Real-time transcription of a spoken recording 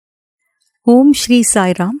Om Shri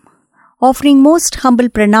Sai Ram, offering most humble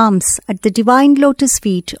pranams at the divine lotus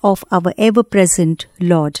feet of our ever-present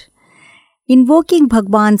Lord. Invoking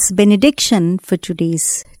Bhagwan's benediction for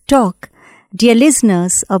today's talk, dear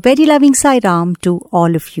listeners, a very loving Sai Ram to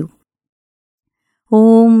all of you.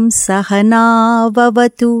 Om Sahana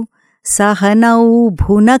Vavatu Sahanau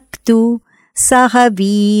Bhunaktu Saha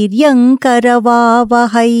Viryam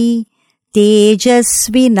Karavavahai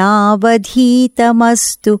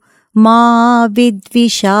Tejasvinavadhitamastu Ma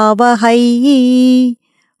vidvishavahai.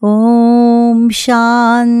 Om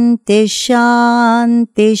Shanti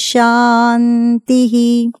Shanti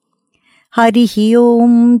Shanti. Harihi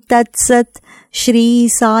Om Tat Sat. Shri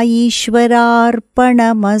Sai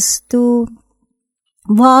Ishwararpanamastu.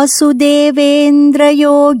 Vasudevendra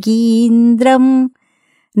Yogindram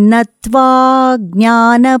Natva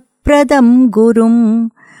Jnanapradam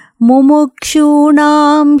Gurum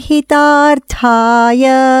Mumukshunam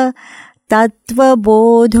hitarthaya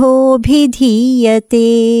tattvabodho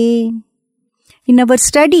bhidhiyate. In our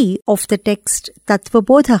study of the text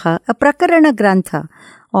Tattvabodha, a Prakarana Grantha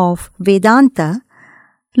of Vedanta,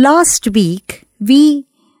 last week we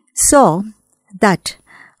saw that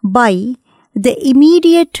by the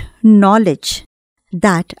immediate knowledge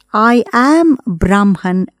that I am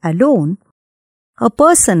Brahman alone, a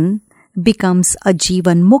person becomes a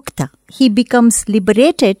Jivan Mukta. He becomes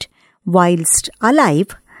liberated whilst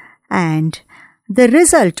alive, and the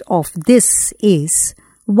result of this is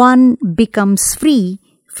one becomes free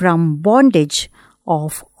from bondage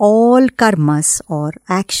of all karmas or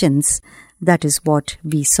actions. That is what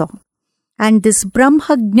we saw. And this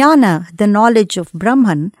Brahma Jnana, the knowledge of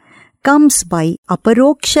Brahman, comes by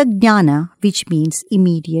Aparoksha Jnana, which means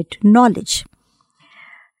immediate knowledge.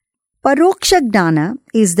 Paroksha Jnana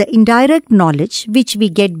is the indirect knowledge which we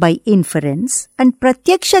get by inference, and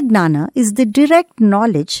Pratyaksha Jnana is the direct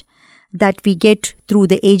knowledge that we get through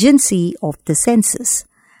the agency of the senses.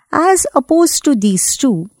 As opposed to these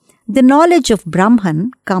two, the knowledge of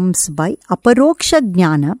Brahman comes by Aparoksha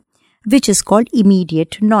Jnana, which is called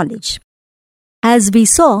immediate knowledge. As we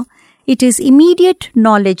saw, it is immediate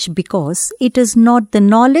knowledge because it is not the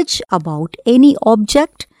knowledge about any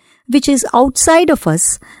object which is outside of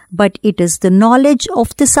us, but it is the knowledge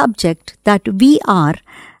of the subject that we are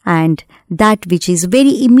and that which is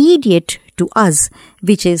very immediate to us,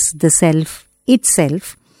 which is the self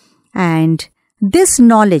itself. And this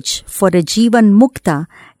knowledge for a Jivan Mukta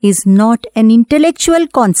is not an intellectual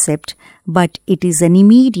concept, but it is an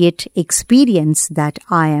immediate experience that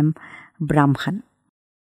I am Brahman.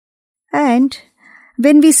 And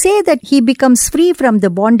when we say that he becomes free from the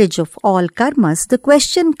bondage of all karmas, the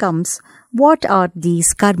question comes, what are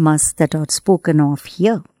these karmas that are spoken of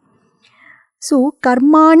here? So,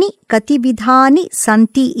 karmani katividhani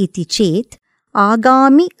santi iti chet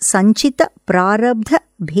agami sanchita prarabdha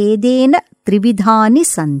bhedena trividhani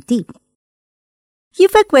santi.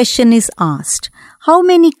 If a question is asked, how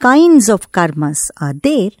many kinds of karmas are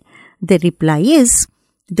there? The reply is,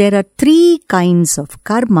 there are 3 kinds of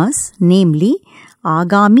karmas, namely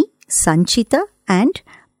Agami, Sanchita and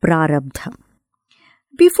Prarabdha.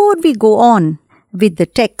 Before we go on with the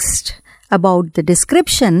text about the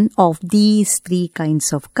description of these 3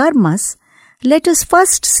 kinds of karmas, let us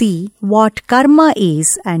first see what karma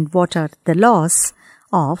is and what are the laws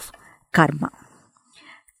of karma.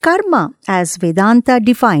 Karma, as Vedanta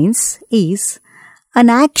defines, is an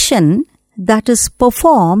action that is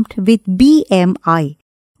performed with BMI,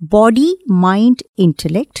 body, mind,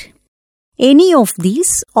 intellect, any of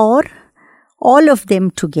these or all of them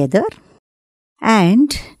together,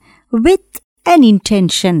 and with an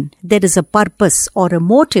intention. There is a purpose or a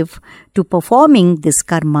motive to performing this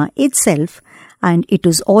karma itself, and it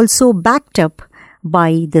is also backed up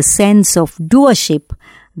by the sense of doership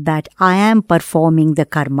that I am performing the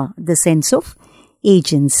karma, the sense of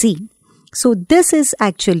agency. So this is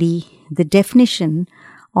actually the definition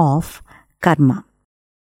of karma.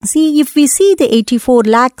 See, if we see the 84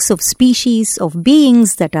 lakhs of species of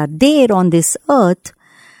beings that are there on this earth,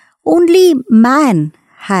 only man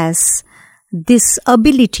has this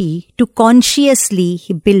ability to consciously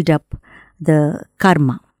build up the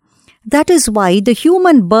karma. That is why the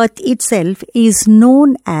human birth itself is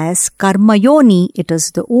known as karma yoni. It is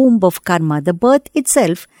the womb of karma. The birth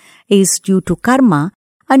itself is due to karma.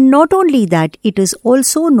 And not only that, it is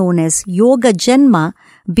also known as yoga janma,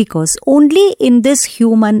 because only in this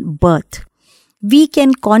human birth we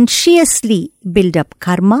can consciously build up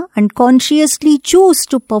karma and consciously choose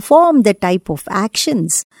to perform the type of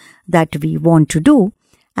actions that we want to do.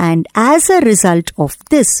 And as a result of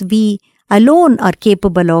this, we alone are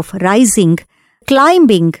capable of rising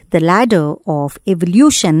climbing the ladder of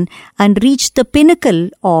evolution and reach the pinnacle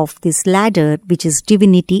of this ladder, which is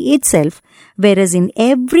divinity itself, whereas in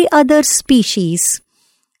every other species,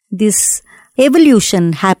 this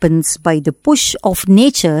evolution happens by the push of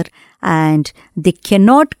nature and they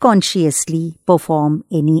cannot consciously perform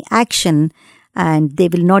any action, and they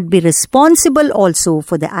will not be responsible also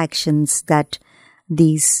for the actions that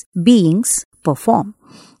these beings perform.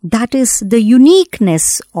 That is the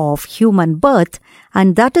uniqueness of human birth,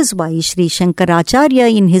 and that is why Sri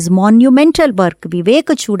Shankaracharya in his monumental work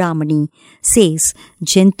Viveka Chudamani says,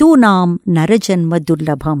 Jantunam Narajanma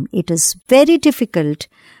Durlabham. It is very difficult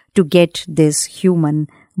to get this human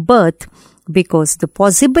birth because the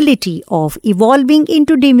possibility of evolving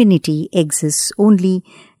into divinity exists only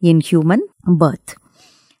in human birth.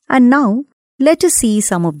 And now let us see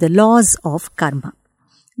some of the laws of karma.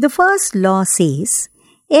 The first law says,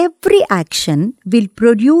 every action will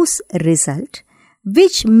produce a result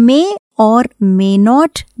which may or may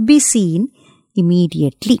not be seen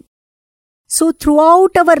immediately. So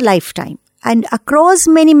throughout our lifetime and across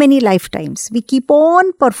many lifetimes, we keep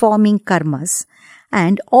on performing karmas,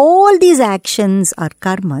 and all these actions are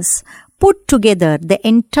karmas. Put together, the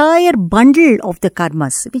entire bundle of the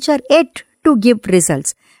karmas which are yet to give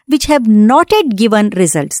results, which have not yet given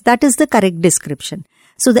results, that is the correct description.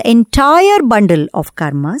 So the entire bundle of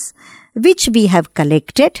karmas which we have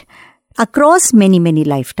collected across many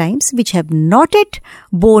lifetimes, which have not yet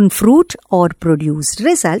borne fruit or produced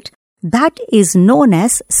result, that is known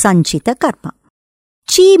as sanchita karma.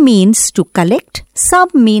 Chi means to collect, sam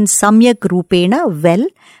means samyak rupena, well,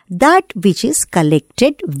 that which is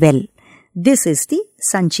collected well. This is the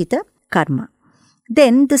sanchita karma.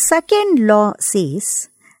 Then the second law says,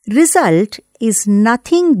 result is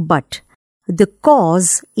nothing but the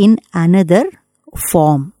cause in another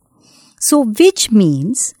form. So which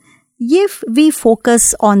means, if we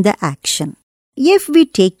focus on the action, if we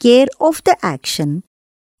take care of the action,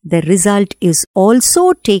 the result is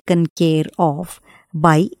also taken care of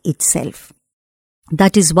by itself.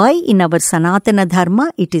 That is why in our Sanatana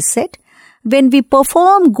Dharma it is said, when we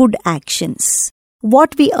perform good actions,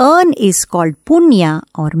 what we earn is called punya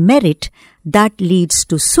or merit, that leads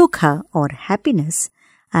to sukha or happiness.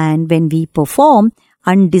 And when we perform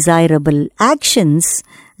undesirable actions,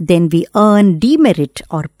 then we earn demerit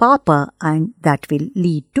or papa, and that will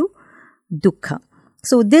lead to dukkha.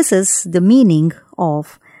 So this is the meaning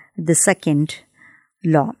of the second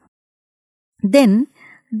law. Then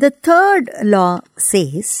the third law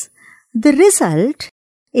says, the result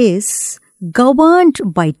is governed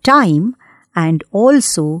by time and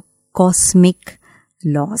also cosmic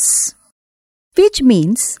laws. Which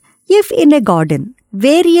means, if in a garden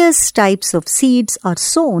various types of seeds are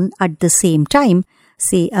sown at the same time,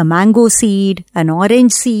 say a mango seed, an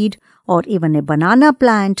orange seed, or even a banana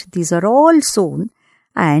plant, these are all sown,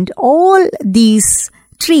 and all these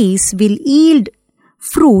trees will yield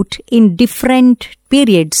fruit in different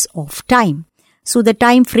periods of time. So the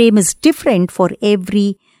time frame is different for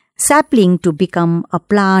every sapling to become a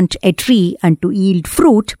plant, a tree, and to yield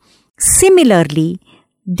fruit. Similarly,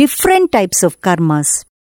 different types of karmas,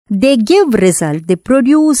 they give result, they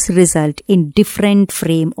produce result in different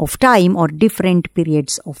frame of time or different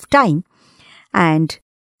periods of time. And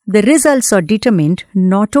the results are determined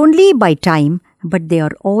not only by time, but they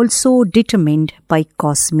are also determined by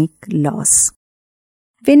cosmic laws.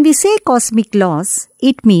 When we say cosmic laws,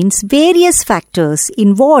 it means various factors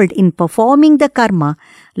involved in performing the karma,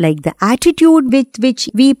 like the attitude with which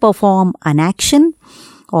we perform an action,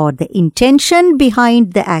 or the intention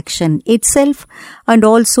behind the action itself, and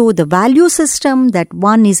also the value system that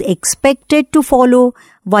one is expected to follow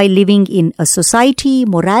while living in a society,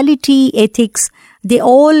 morality, ethics, they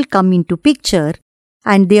all come into picture,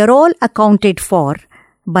 and they are all accounted for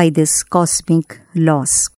by this cosmic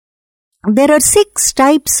laws. There are 6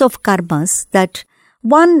 types of karmas that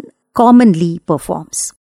one commonly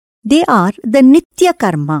performs. They are the nitya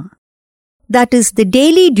karma, that is the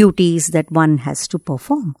daily duties that one has to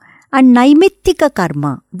perform, and naimittika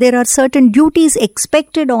karma. There are certain duties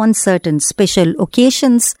expected on certain special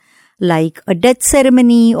occasions, like a death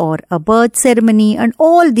ceremony or a birth ceremony, and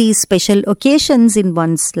all these special occasions in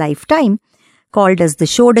one's lifetime called as the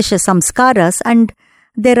Shodasha Samskaras, and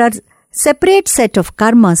there are separate set of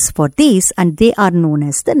karmas for these, and they are known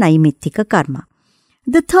as the naimittika karma.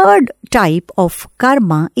 The third type of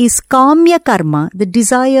karma is kamya karma, the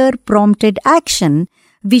desire prompted action,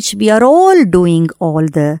 which we are all doing all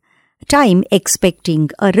the time, expecting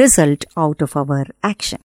a result out of our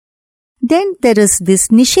action. Then there is this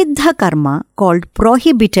nishiddha karma called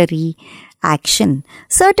prohibitory action.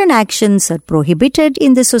 Certain actions are prohibited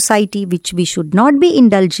in the society which we should not be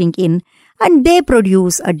indulging in, and they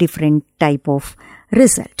produce a different type of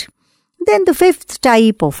result. Then the fifth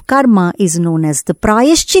type of karma is known as the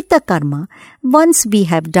prayashchitta karma. Once we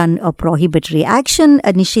have done a prohibitory action,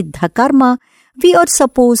 a nishiddha karma, we are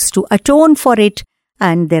supposed to atone for it,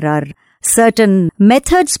 and there are certain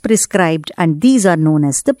methods prescribed, and these are known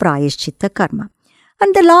as the prayashchitta karma.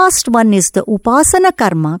 And the last one is the upasana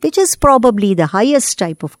karma, which is probably the highest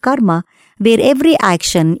type of karma, where every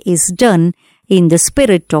action is done in the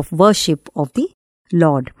spirit of worship of the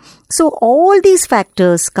Lord. So all these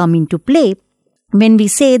factors come into play when we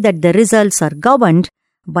say that the results are governed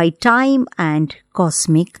by time and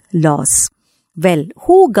cosmic laws. Well,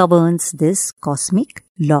 who governs this cosmic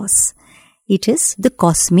laws? It is the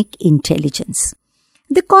cosmic intelligence.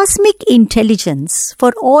 The cosmic intelligence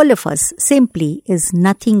for all of us simply is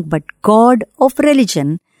nothing but God of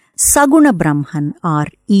religion, Saguna Brahman or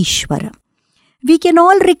Ishvara. We can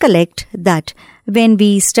all recollect that when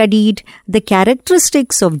we studied the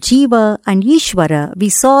characteristics of Jiva and Ishvara, we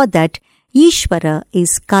saw that Ishvara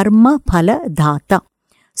is karma phala dhata.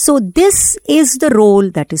 So this is the role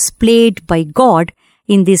that is played by God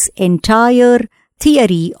in this entire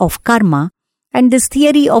theory of karma. And this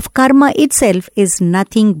theory of karma itself is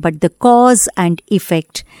nothing but the cause and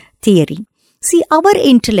effect theory. See, our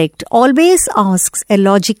intellect always asks a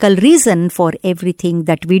logical reason for everything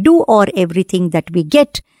that we do or everything that we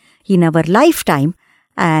get in our lifetime.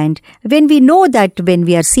 And when we know that when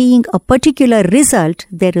we are seeing a particular result,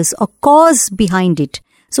 there is a cause behind it.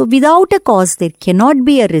 So without a cause, there cannot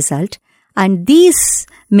be a result. And these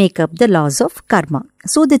make up the laws of karma.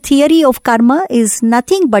 So the theory of karma is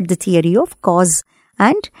nothing but the theory of cause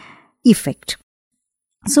and effect.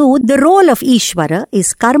 So the role of Ishvara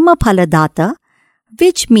is karma phala dhata,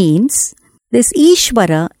 which means this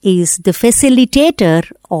Ishvara is the facilitator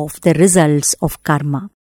of the results of karma.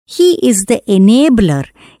 He is the enabler.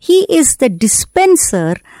 He is the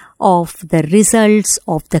dispenser of the results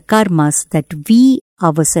of the karmas that we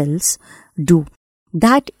ourselves do.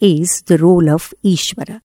 That is the role of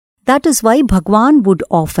Ishvara. That is why Bhagwan would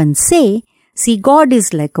often say, see, God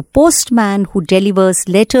is like a postman who delivers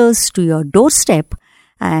letters to your doorstep,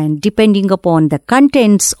 and depending upon the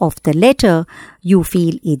contents of the letter, you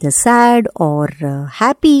feel either sad or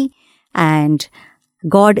happy, and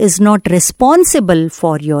God is not responsible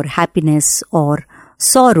for your happiness or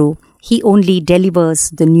sorrow. He only delivers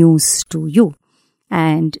the news to you.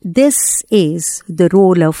 And this is the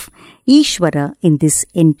role of Ishvara in this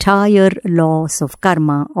entire laws of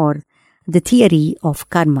karma or the theory of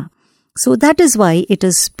karma. So that is why it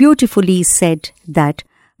is beautifully said that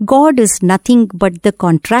God is nothing but the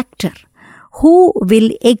contractor who will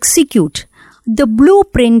execute the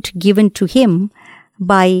blueprint given to him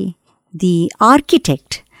by the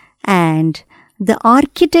architect. And the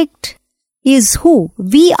architect is who?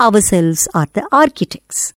 We ourselves are the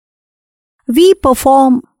architects. We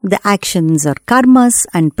perform the actions or karmas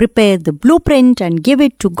and prepare the blueprint and give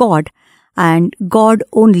it to God, and God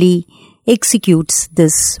only executes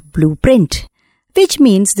this blueprint, which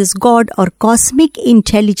means this God or cosmic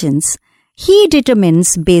intelligence, he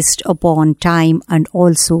determines based upon time and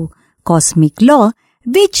also cosmic law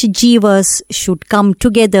which jivas should come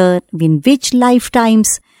together in which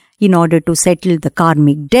lifetimes in order to settle the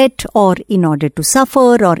karmic debt or in order to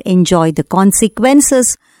suffer or enjoy the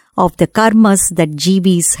consequences of the karmas that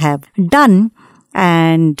jivis have done,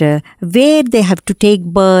 and where they have to take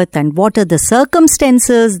birth and what are the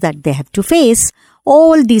circumstances that they have to face.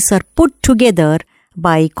 All these are put together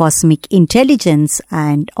by cosmic intelligence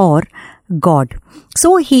and or God.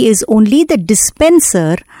 So he is only the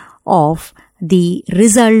dispenser of the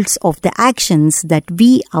results of the actions that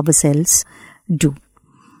we ourselves do.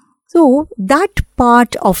 So that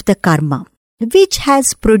part of the karma which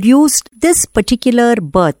has produced this particular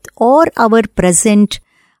birth or our present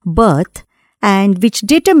birth, and which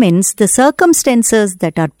determines the circumstances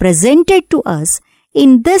that are presented to us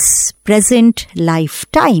in this present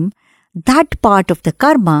lifetime, that part of the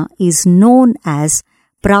karma is known as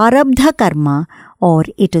prarabdha karma, or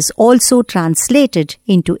it is also translated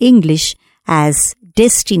into English as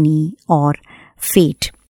destiny or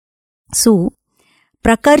fate. So,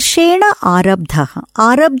 prakarshena arabdha.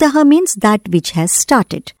 Arabdha means that which has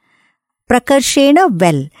started. Prakarshena,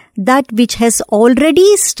 well, that which has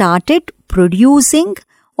already started producing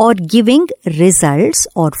or giving results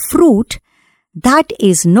or fruit, that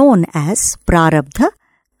is known as prarabdha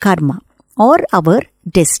karma or our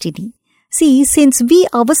destiny. See, since we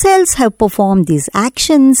ourselves have performed these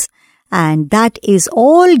actions and that is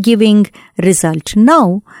all giving result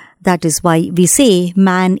now, that is why we say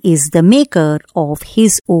man is the maker of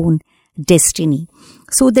his own destiny.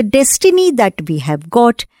 So the destiny that we have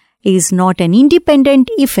got is not an independent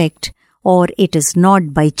effect, or it is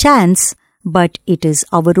not by chance, but it is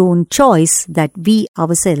our own choice that we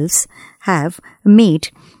ourselves have made.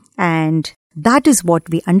 And that is what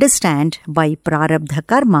we understand by prarabdha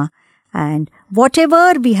karma. And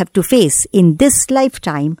whatever we have to face in this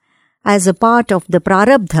lifetime as a part of the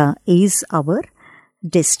prarabdha is our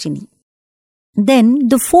destiny. Then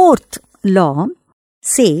the fourth law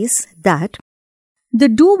says that the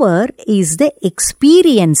doer is the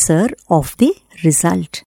experiencer of the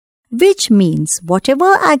result, which means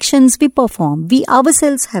whatever actions we perform, we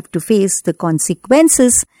ourselves have to face the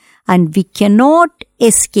consequences and we cannot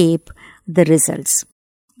escape the results.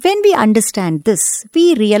 When we understand this,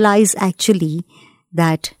 we realize actually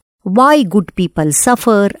that why good people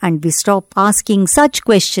suffer, and we stop asking such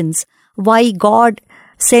questions. Why God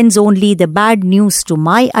sends only the bad news to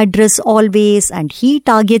my address always and He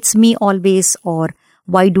targets me always, or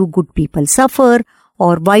why do good people suffer,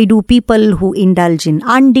 or why do people who indulge in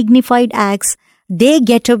undignified acts, they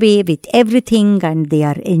get away with everything and they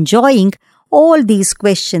are enjoying. All these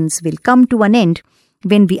questions will come to an end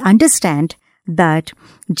when we understand that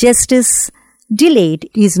justice delayed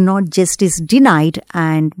is not justice denied,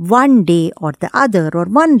 and one day or the other, or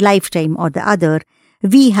one lifetime or the other,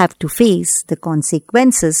 we have to face the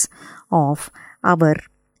consequences of our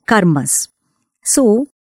karmas. So,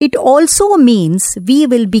 it also means we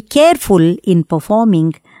will be careful in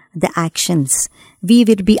performing the actions. We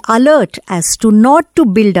will be alert as to not to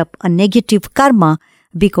build up a negative karma,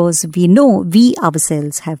 because we know we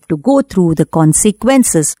ourselves have to go through the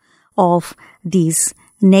consequences of these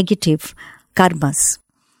negative karmas.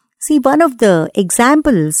 See, one of the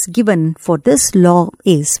examples given for this law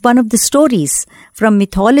is one of the stories from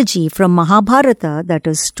mythology, from Mahabharata, that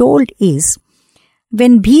is told is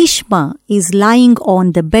when Bhishma is lying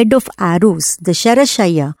on the bed of arrows, the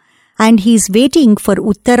Sharashaya, and he is waiting for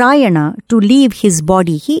Uttarayana to leave his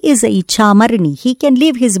body. He is a Ichhamarani. He can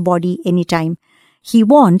leave his body anytime he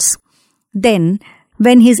wants. Then,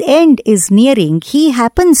 when his end is nearing, he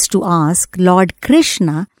happens to ask Lord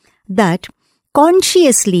Krishna that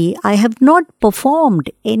consciously I have not performed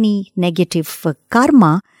any negative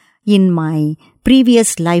karma in my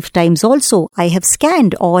previous lifetimes also. I have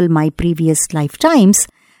scanned all my previous lifetimes.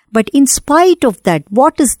 But in spite of that,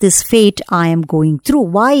 what is this fate I am going through?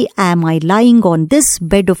 Why am I lying on this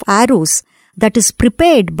bed of arrows that is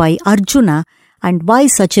prepared by Arjuna? And why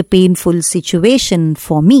such a painful situation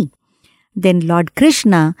for me? Then Lord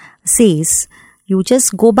Krishna says, you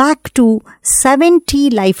just go back to 70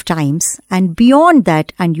 lifetimes and beyond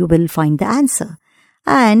that, and you will find the answer.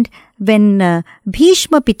 And when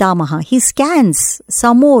Bhishma Pitamaha, he scans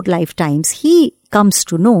some more lifetimes, he comes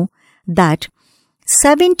to know that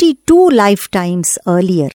 72 lifetimes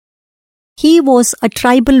earlier, he was a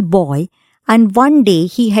tribal boy, and one day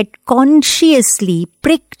he had consciously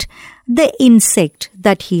pricked the insect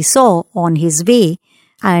that he saw on his way,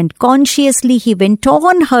 and consciously he went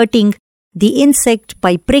on hurting the insect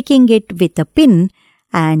by pricking it with a pin,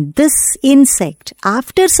 and this insect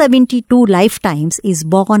after 72 lifetimes is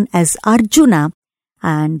born as Arjuna,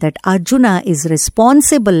 and that Arjuna is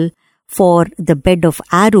responsible for the bed of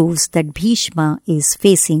arrows that Bhishma is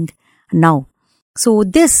facing now. So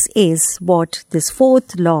this is what this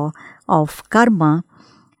fourth law of karma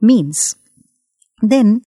means.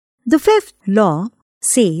 Then the fifth law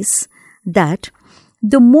says that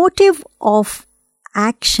the motive of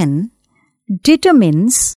action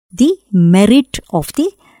determines the merit of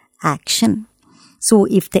the action. So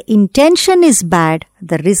if the intention is bad,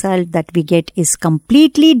 the result that we get is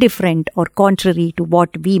completely different or contrary to what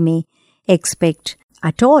we may expect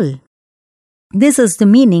at all. This is the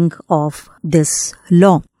meaning of this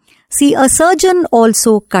law. See, a surgeon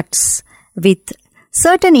also cuts with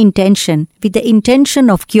certain intention, with the intention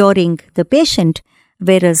of curing the patient,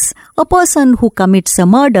 whereas a person who commits a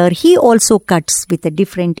murder, he also cuts with a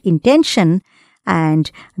different intention,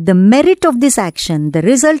 and the merit of this action, the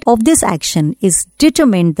result of this action is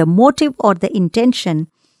determined, the motive or the intention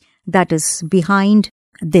that is behind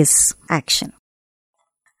this action.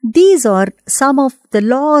 These are some of the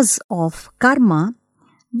laws of karma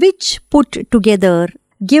which put together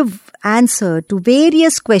give answer to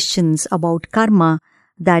various questions about karma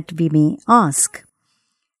that we may ask.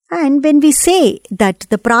 And when we say that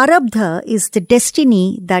the prarabdha is the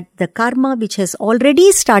destiny, that the karma which has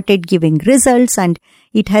already started giving results and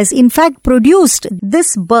it has in fact produced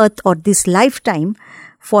this birth or this lifetime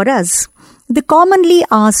for us, the commonly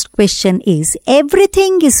asked question is,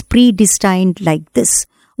 everything is predestined like this.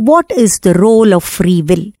 What is the role of free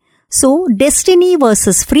will? So, destiny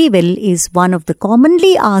versus free will is one of the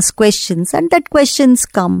commonly asked questions, and that questions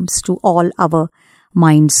comes to all our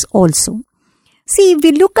minds also. See, if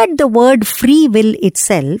we look at the word free will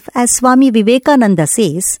itself, as Swami Vivekananda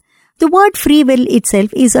says, the word free will itself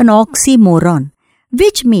is an oxymoron,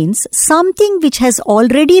 which means something which has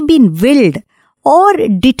already been willed or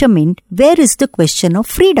determined. Where is the question of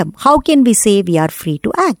freedom? How can we say we are free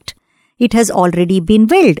to act? It has already been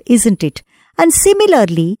willed, isn't it? And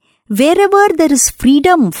similarly, wherever there is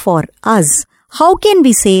freedom for us, how can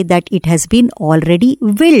we say that it has been already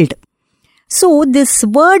willed? So this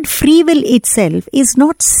word free will itself is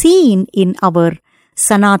not seen in our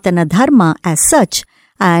Sanatana Dharma as such,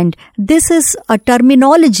 and this is a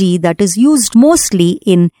terminology that is used mostly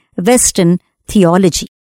in Western theology.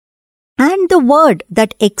 And the word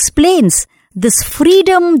that explains this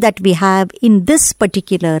freedom that we have in this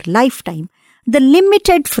particular lifetime, the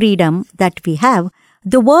limited freedom that we have,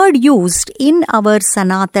 the word used in our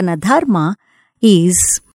Sanatana Dharma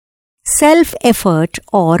is self-effort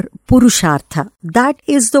or purushartha. That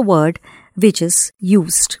is the word which is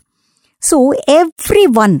used. So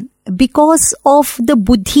everyone, because of the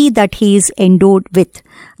buddhi that he is endowed with,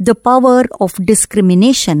 the power of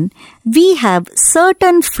discrimination, we have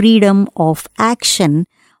certain freedom of action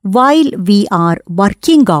while we are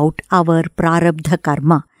working out our prarabdha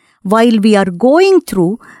karma, while we are going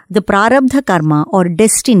through the prarabdha karma or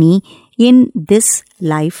destiny in this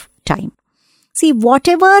lifetime. See,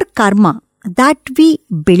 whatever karma that we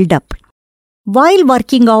build up while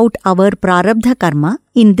working out our prarabdha karma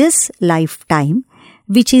in this lifetime,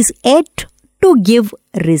 which is yet to give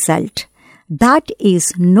result, that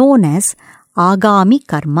is known as agami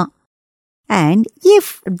karma. And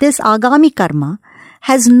if this agami karma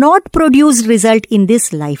has not produced result in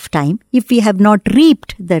this lifetime, if we have not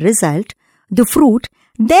reaped the result, the fruit,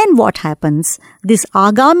 then what happens? This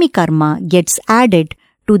agami karma gets added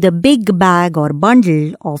to the big bag or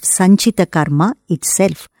bundle of sanchita karma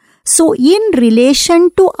itself. So in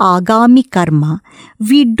relation to agami karma,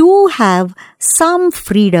 we do have some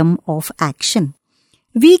freedom of action.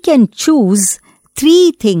 We can choose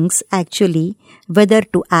 3 things actually, whether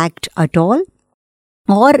to act at all,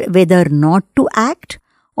 or whether not to act,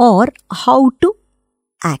 or how to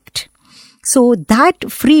act. So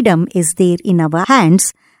that freedom is there in our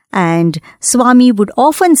hands. And Swami would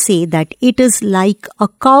often say that it is like a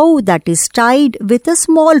cow that is tied with a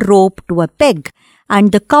small rope to a peg,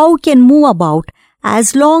 and the cow can move about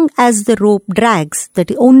as long as the rope drags,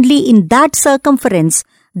 that only in that circumference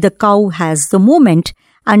the cow has the movement.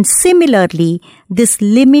 And similarly, this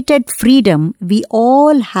limited freedom we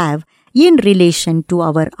all have in relation to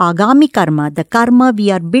our agami karma, the karma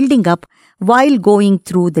we are building up while going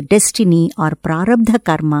through the destiny or prarabdha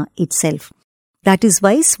karma itself. That is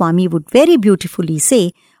why Swami would very beautifully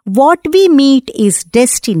say, what we meet is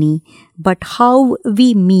destiny, but how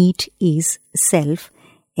we meet is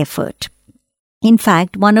self-effort. In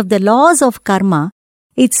fact, one of the laws of karma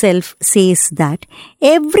itself says that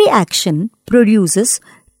every action produces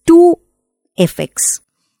 2 effects.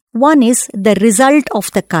 One is the result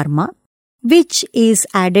of the karma, which is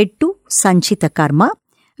added to sanchita karma,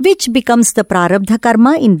 which becomes the prarabdha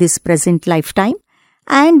karma in this present lifetime,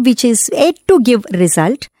 and which is yet to give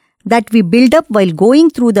result that we build up while going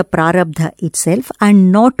through the prarabdha itself.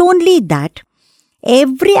 And not only that,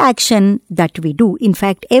 every action that we do, in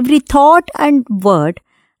fact, every thought and word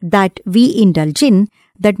that we indulge in,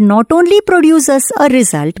 that not only produces a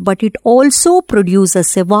result, but it also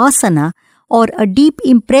produces a vasana or a deep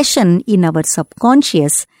impression in our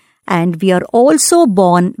subconscious. And we are also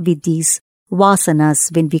born with these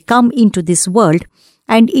vasanas when we come into this world.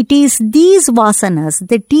 And it is these vasanas,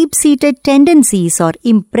 the deep-seated tendencies or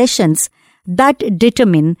impressions, that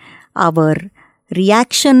determine our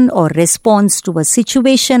reaction or response to a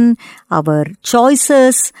situation, our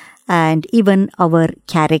choices, and even our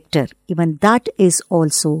character. Even that is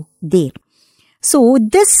also there. So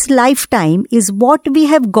this lifetime is what we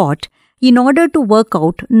have got in order to work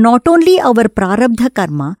out not only our prarabdha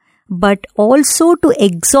karma, but also to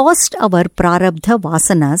exhaust our prarabdha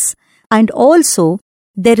vasanas, and also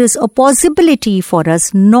there is a possibility for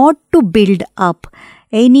us not to build up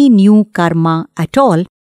any new karma at all.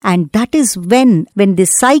 And that is when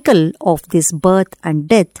this cycle of this birth and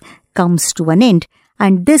death comes to an end.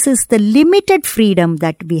 And this is the limited freedom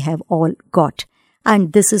that we have all got.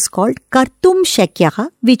 And this is called kartum shakyaha,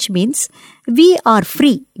 which means we are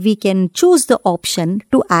free. We can choose the option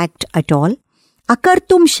to act at all.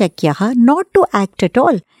 Akartum shakyaha, not to act at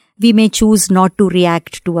all. We may choose not to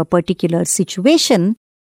react to a particular situation.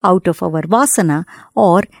 out of our vasana,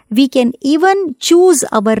 or we can even choose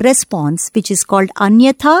our response, which is called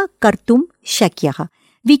anyatha kartum shakyah.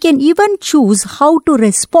 We can even choose how to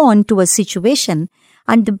respond to a situation,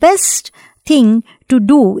 and the best thing to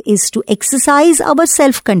do is to exercise our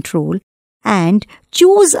self-control and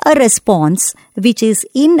choose a response which is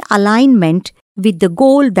in alignment with the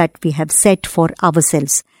goal that we have set for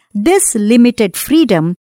ourselves. This limited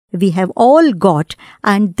freedom we have all got,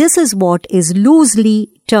 and this is what is loosely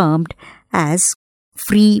termed as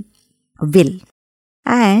free will.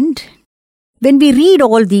 And when we read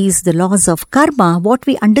all these, the laws of karma, what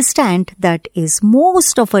we understand that is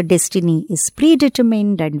most of our destiny is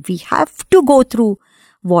predetermined, and we have to go through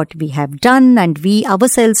what we have done, and we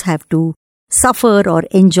ourselves have to suffer or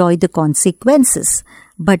enjoy the consequences.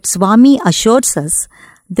 But Swami assures us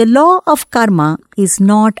the law of karma is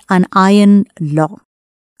not an iron law.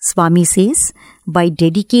 Swami says, by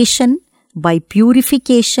dedication, by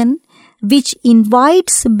purification, which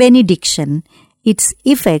invites benediction, its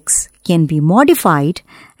effects can be modified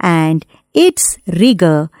and its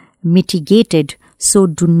rigor mitigated. So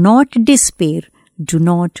do not despair, do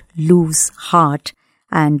not lose heart.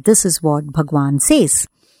 And this is what Bhagwan says.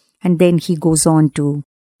 And then he goes on to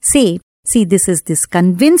say, see, this is this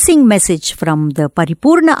convincing message from the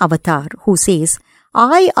Paripurna Avatar who says,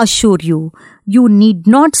 I assure you, you need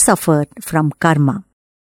not suffer from karma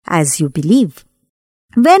as you believe.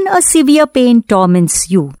 When a severe pain torments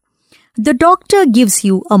you, the doctor gives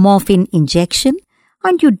you a morphine injection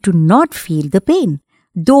and you do not feel the pain,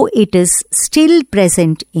 though it is still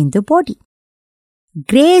present in the body.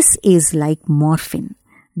 Grace is like morphine.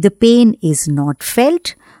 The pain is not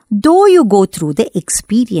felt, though you go through the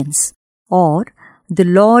experience. Or the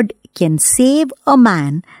Lord can save a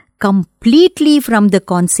man completely from the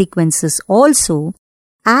consequences also,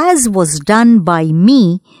 as was done by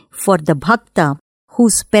me for the Bhakta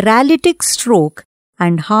whose paralytic stroke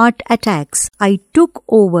and heart attacks I took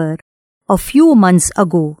over a few months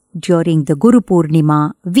ago during the Guru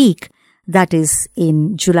Purnima week, that is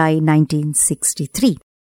in July 1963.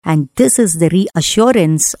 And this is the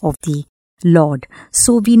reassurance of the Lord.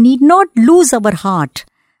 So we need not lose our heart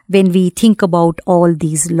when we think about all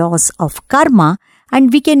these laws of karma,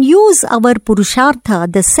 and we can use our purushartha,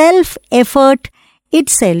 the self-effort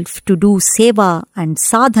itself, to do seva and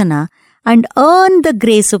sadhana and earn the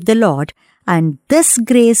grace of the Lord. And this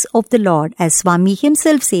grace of the Lord, as Swami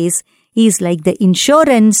himself says, is like the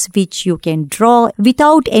insurance which you can draw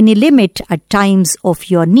without any limit at times of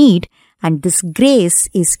your need. And this grace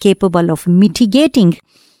is capable of mitigating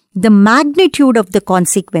the magnitude of the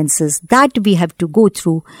consequences that we have to go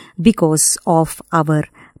through because of our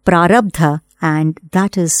prarabdha, and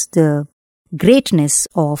that is the greatness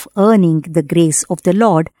of earning the grace of the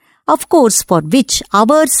Lord, of course, for which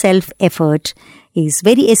our self-effort is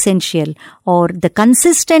very essential, or the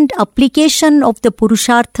consistent application of the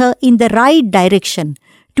Purushartha in the right direction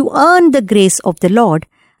to earn the grace of the Lord.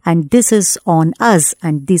 And this is on us,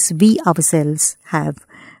 and this we ourselves have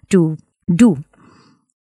to do.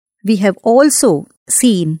 We have also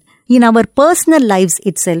seen in our personal lives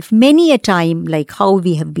itself many a time like how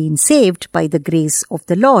we have been saved by the grace of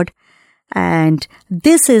the Lord. And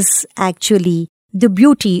this is actually the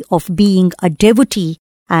beauty of being a devotee,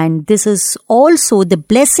 and this is also the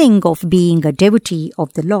blessing of being a devotee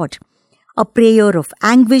of the Lord. A prayer of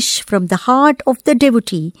anguish from the heart of the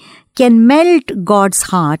devotee can melt God's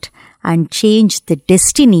heart and change the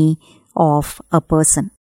destiny of a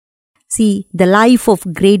person. See, the life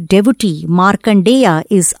of great devotee Markandeya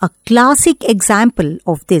is a classic example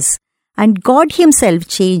of this, and God himself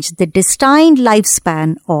changed the destined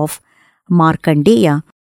lifespan of Markandeya.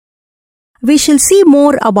 We shall see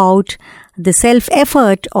more about the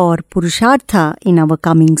self-effort or Purushartha in our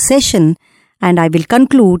coming session, and I will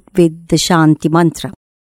conclude with the Shanti Mantra.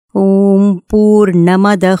 Om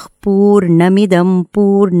Purnamadah Purnamidam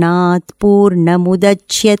Purnat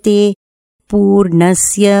Purnamudachyate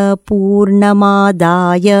Purnasya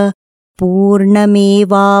Purnamadaya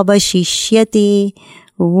Purnamevavashishyate.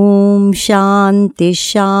 Om Shanti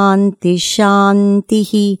Shanti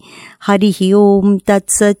Shantihi. Harihi Om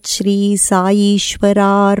Tat Sat Shri Sai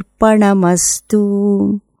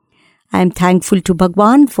Ishwararpanamastu. I am thankful to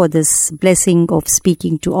Bhagwan for this blessing of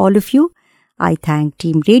speaking to all of you. I thank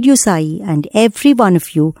Team Radio Sai and every one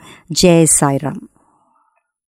of you. Jai Sai Ram.